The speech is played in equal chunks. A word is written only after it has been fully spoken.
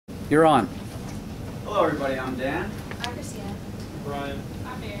You're on. Hello everybody, I'm Dan. I'm Christina. Brian.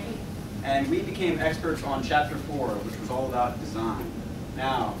 I'm Mary. And we became experts on Chapter 4, which was all about design.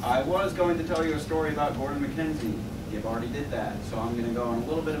 Now, I was going to tell you a story about Gordon MacKenzie. You've already did that, so I'm going to go on a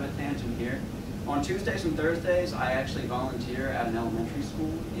little bit of a tangent here. On Tuesdays and Thursdays, I actually volunteer at an elementary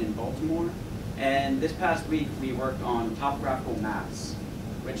school in Baltimore. And this past week, we worked on topographical maps,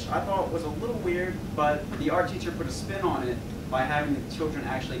 which I thought was a little weird, but the art teacher put a spin on it by having the children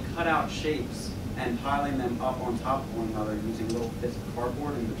actually cut out shapes and piling them up on top of one another using little bits of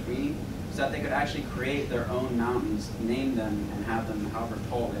cardboard in between, so that they could actually create their own mountains, name them, and have them however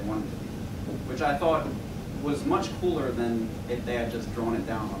tall they wanted to be, which I thought was much cooler than if they had just drawn it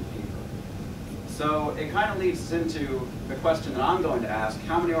down on paper. So it kind of leads us into the question that I'm going to ask: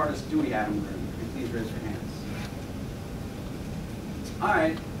 how many artists do we have in the room? Could you please raise your hands? All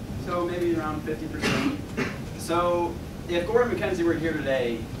right, so maybe around 50%. So if Gordon MacKenzie were here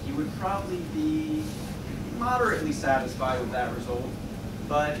today, he would probably be moderately satisfied with that result,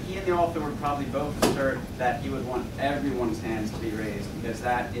 but he and the author would probably both assert that he would want everyone's hands to be raised, because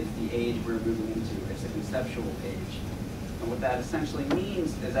that is the age we're moving into. It's a conceptual age. And what that essentially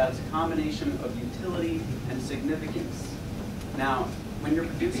means is that it's a combination of utility and significance. Now, when you're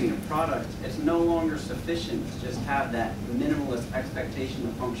producing a product, it's no longer sufficient to just have that minimalist expectation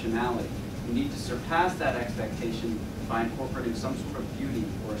of functionality. You need to surpass that expectation by incorporating some sort of beauty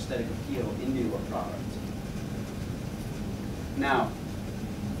or aesthetic appeal into a product. Now,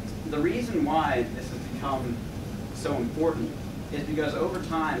 the reason why this has become so important is because over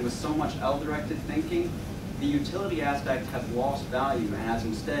time, with so much L-directed thinking, the utility aspect has lost value and has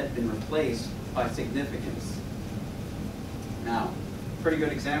instead been replaced by significance. Now, a pretty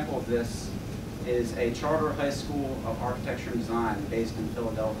good example of this is a charter high school of architecture and design based in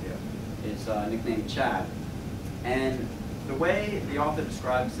Philadelphia. It's nicknamed CHAD. And the way the author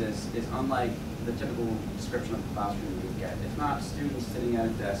describes this is unlike the typical description of the classroom you would get. It's not students sitting at a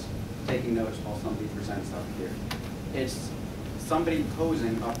desk taking notes while somebody presents up here. It's somebody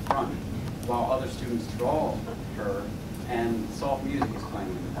posing up front while other students draw her and soft music is playing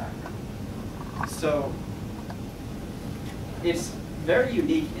in the background. So it's very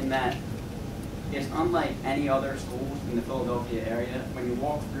unique in that it's unlike any other schools in the Philadelphia area. When you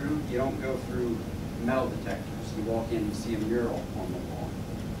walk through, you don't go through metal detectors. You walk in and see a mural on the wall.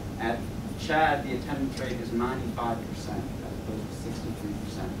 At CHAD, the attendance rate is 95%, as opposed to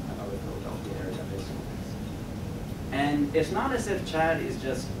 63% at other Philadelphia area high schools. And it's not as if CHAD is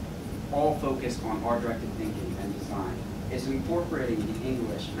just all focused on art-directed thinking and design. It's incorporating the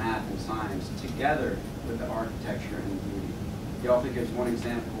English, math, and science together with the architecture and the beauty. The author gives one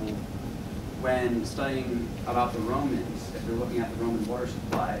example. When studying about the Romans, if they're looking at the Roman water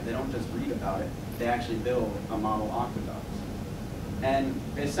supply, they don't just read about it, they actually build a model aqueduct. And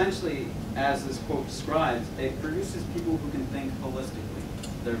essentially, as this quote describes, it produces people who can think holistically.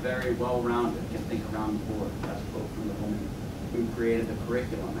 They're very well-rounded, can think around the board. That's a quote from the woman who created the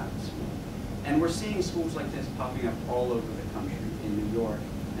curriculum at the school. And we're seeing schools like this popping up all over the country, in New York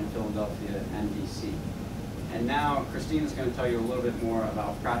and Philadelphia and DC. And now, Christina's going to tell you a little bit more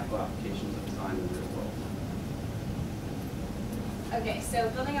about practical applications of design in the real world. Okay, so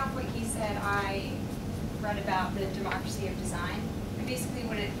building off what he said, I read about the democracy of design. And basically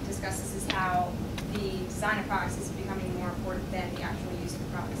what it discusses is how the design of products is becoming more important than the actual use of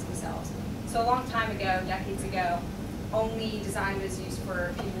the products themselves. So a long time ago, decades ago, only design was used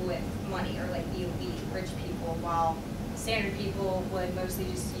for people with money, or like the elite, rich people, while standard people would mostly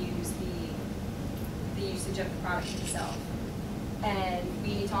just use the usage of the product itself. And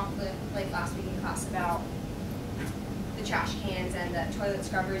we talked like last week in class about the trash cans and the toilet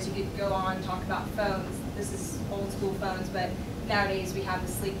scrubbers. You could go on and talk about phones. This is old school phones, but nowadays we have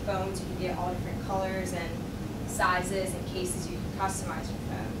the sleek phones. You can get all different colors and sizes and cases you can customize your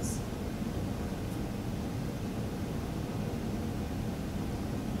phones.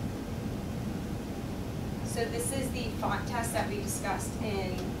 So this is the font test that we discussed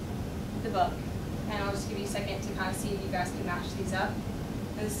in the book. And I'll just give you a second to kind of see if you guys can match these up.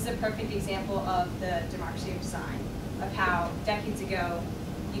 And this is a perfect example of the democracy of design, of how decades ago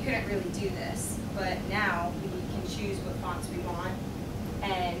you couldn't really do this, but now we can choose what fonts we want.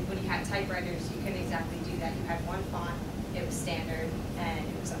 And when you had typewriters, you couldn't exactly do that. You had one font, it was standard, and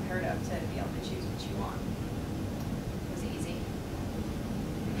it was unheard of to be able to choose what you want. It was easy.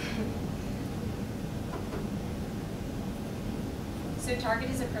 So Target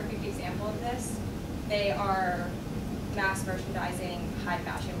is a perfect example of this. They are mass merchandising high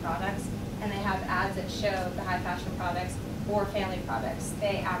fashion products, and they have ads that show the high fashion products or family products.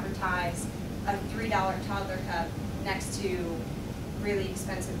 They advertise a $3 toddler cup next to really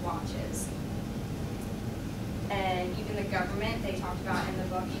expensive watches. And even the government, they talked about in the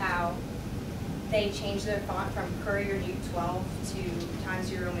book how they changed their font from Courier Duke 12 to Times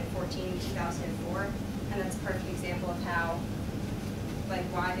New Roman 14 in 2004. And that's a perfect example of how, like,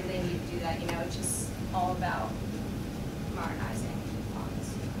 why did they need to do that? You know, it's just all about modernizing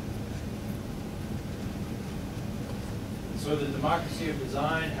fonts. So the democracy of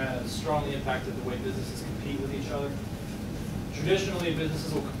design has strongly impacted the way businesses compete with each other. Traditionally,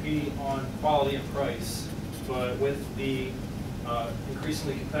 businesses will compete on quality and price, but with the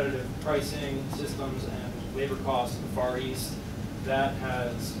increasingly competitive pricing systems and labor costs in the Far East, that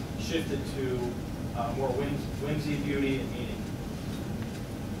has shifted to more whimsy, beauty, and meaning.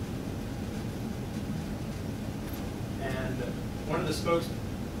 And one of the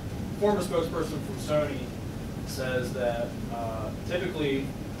former spokesperson from Sony says that typically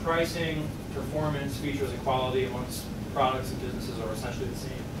pricing, performance, features, and quality amongst products and businesses are essentially the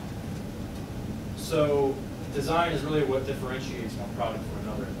same. So design is really what differentiates one product from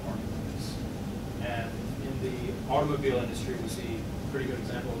another in the marketplace. And in the automobile industry, we see a pretty good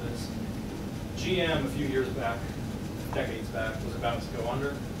example of this. GM, a few years back, decades back, was about to go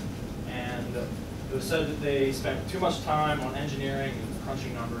under. And it was said that they spent too much time on engineering and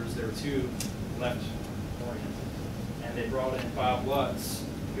crunching numbers. They were too left-oriented. And they brought in Bob Lutz,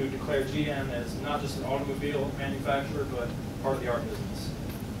 who declared GM as not just an automobile manufacturer, but part of the art business.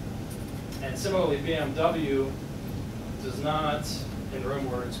 And similarly, BMW does not, in their own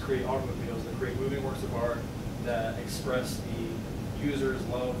words, create automobiles. They create moving works of art that express the user's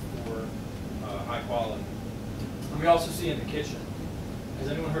love for high quality. And we also see in the kitchen. Has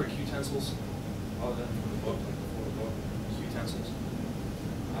anyone heard of Qtensils? Other than from the book, like before the book, Qtensils.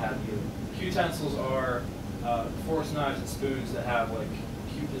 Have you? Qtensils are forks, knives, and spoons that have like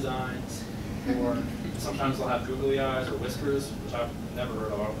cute designs, or sometimes they'll have googly eyes or whiskers, which I've never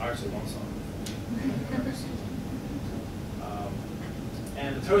heard of. I actually want some.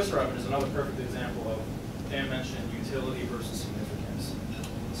 And the toaster oven is another perfect example of, Dan mentioned, utility versus significance.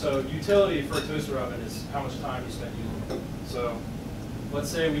 So utility for a toaster oven is how much time you spend using it. So let's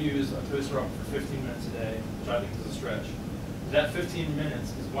say we use a toaster oven for 15 minutes a day, which I think is a stretch. That 15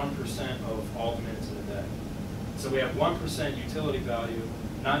 minutes is 1% of all the minutes in a day. So we have 1% utility value,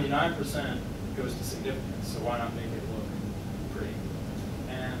 99% goes to significance, so why not make it look pretty?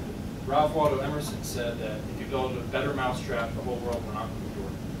 And Ralph Waldo Emerson said that if you build a better mousetrap, the whole world will not be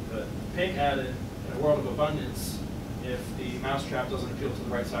endured. But Pink added, in a world of abundance, if the mousetrap doesn't appeal to the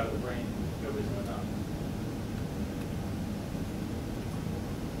right side of the brain, nobody's going to know.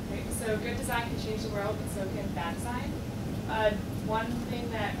 Great. So good design can change the world, but so can bad design. One thing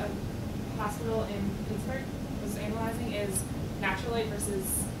that a hospital in Pittsburgh was analyzing is natural light versus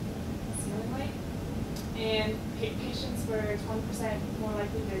ceiling light. And patients were 20% more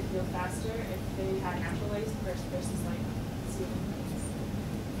likely to heal faster if they had natural light versus like ceiling lights.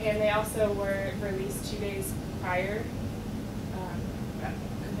 And they also were released 2 days prior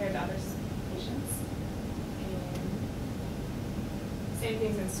compared to other patients. And same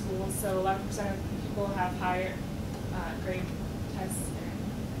things in schools. So 11% of people have higher grade tests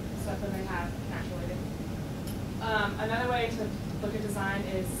and stuff when they have natural lighting. Another way to look at design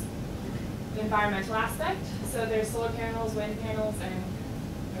is the environmental aspect. So there's solar panels, wind panels, and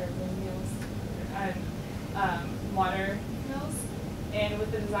water mills. And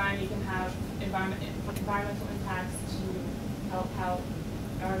with the design, you can have environmental impacts to help how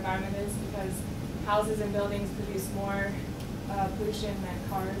our environment is, because houses and buildings produce more pollution than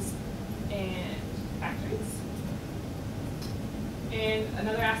cars and factories. And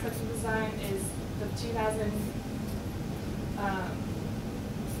another aspect of design is the 2000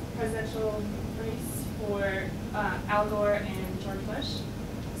 presidential race for Al Gore and George Bush.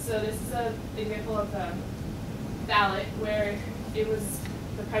 So this is an example of the ballot where it was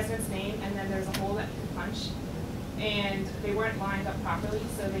the president's name and then there's a hole that you could punch. And they weren't lined up properly,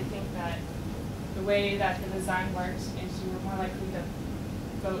 so they think that the way that the design worked is you were more likely to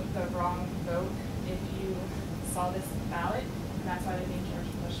vote the wrong vote if you saw this ballot. And that's why they think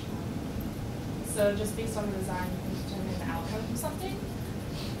George Bush won. So just based on the design, you can determine the outcome of something.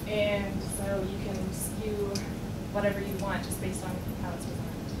 And so you can skew whatever you want just based on how it's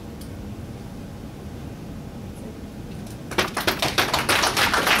designed.